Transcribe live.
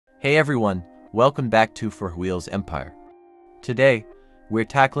Hey everyone, welcome back to FourWheelsEmpire. Today, we're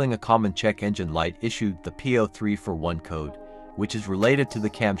tackling a common check engine light issued the P0341 code, which is related to the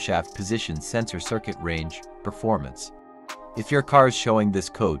camshaft position sensor circuit range performance. If your car is showing this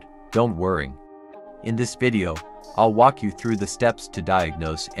code, don't worry. In this video, I'll walk you through the steps to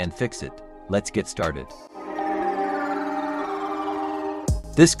diagnose and fix it. Let's get started.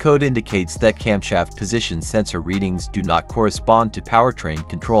 This code indicates that camshaft position sensor readings do not correspond to powertrain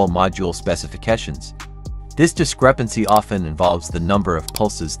control module specifications. This discrepancy often involves the number of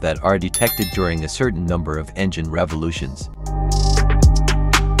pulses that are detected during a certain number of engine revolutions.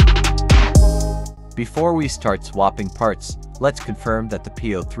 Before we start swapping parts, let's confirm that the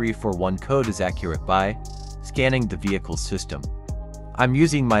P0341 code is accurate by scanning the vehicle's system. I'm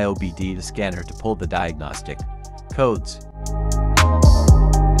using my OBD-II scanner to pull the diagnostic codes.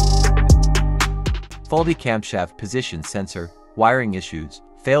 Faulty camshaft position sensor, wiring issues,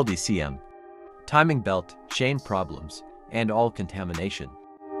 failed ECM, timing belt, chain problems, and all contamination.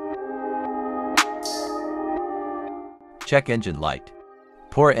 Check engine light.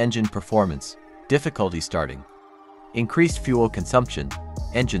 Poor engine performance, difficulty starting, increased fuel consumption,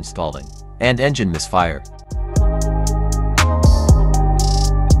 engine stalling, and engine misfire.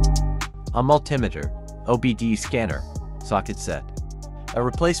 A multimeter, OBD scanner, socket set. A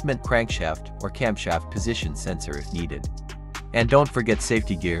replacement crankshaft or camshaft position sensor if needed. And don't forget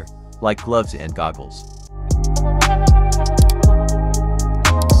safety gear, like gloves and goggles.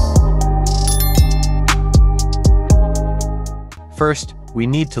 First, we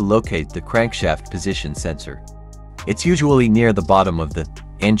need to locate the crankshaft position sensor. It's usually near the bottom of the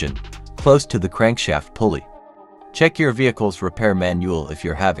engine, close to the crankshaft pulley. Check your vehicle's repair manual if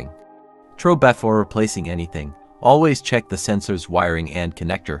you're having trouble before replacing anything. Always check the sensor's wiring and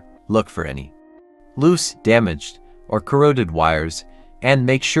connector, look for any loose, damaged, or corroded wires, and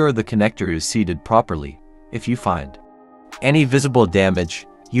make sure the connector is seated properly. If you find any visible damage,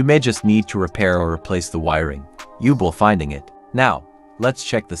 you may just need to repair or replace the wiring. You will finding it. Now, let's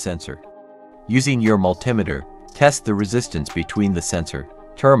check the sensor. Using your multimeter, test the resistance between the sensor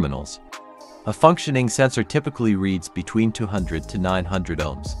terminals. A functioning sensor typically reads between 200 to 900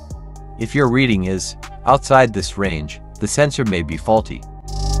 ohms. If your reading is outside this range, the sensor may be faulty.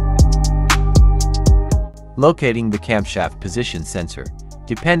 Locating the camshaft position sensor.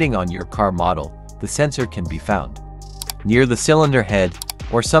 Depending on your car model, the sensor can be found near the cylinder head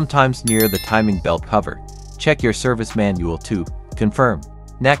or sometimes near the timing belt cover. Check your service manual to confirm.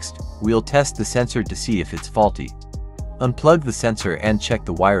 Next, we'll test the sensor to see if it's faulty. Unplug the sensor and check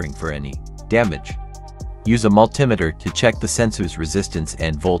the wiring for any damage. Use a multimeter to check the sensor's resistance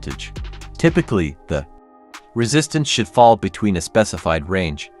and voltage. Typically, the resistance should fall between a specified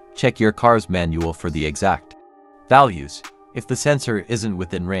range. Check your car's manual for the exact values. If the sensor isn't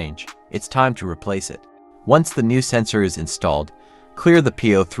within range, it's time to replace it. Once the new sensor is installed, clear the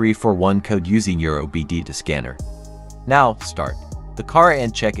P0341 code using your OBD-II scanner. Now, start the car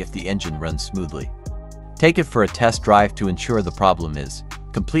and check if the engine runs smoothly. Take it for a test drive to ensure the problem is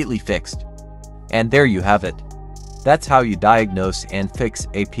completely fixed. And there you have it. That's how you diagnose and fix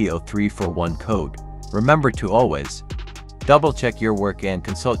a P0341 code. Remember to always double check your work and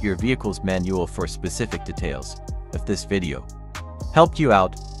consult your vehicle's manual for specific details. If this video helped you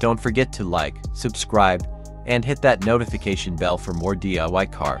out, don't forget to like, subscribe, and hit that notification bell for more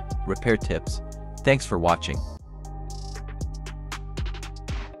DIY car repair tips. Thanks for watching.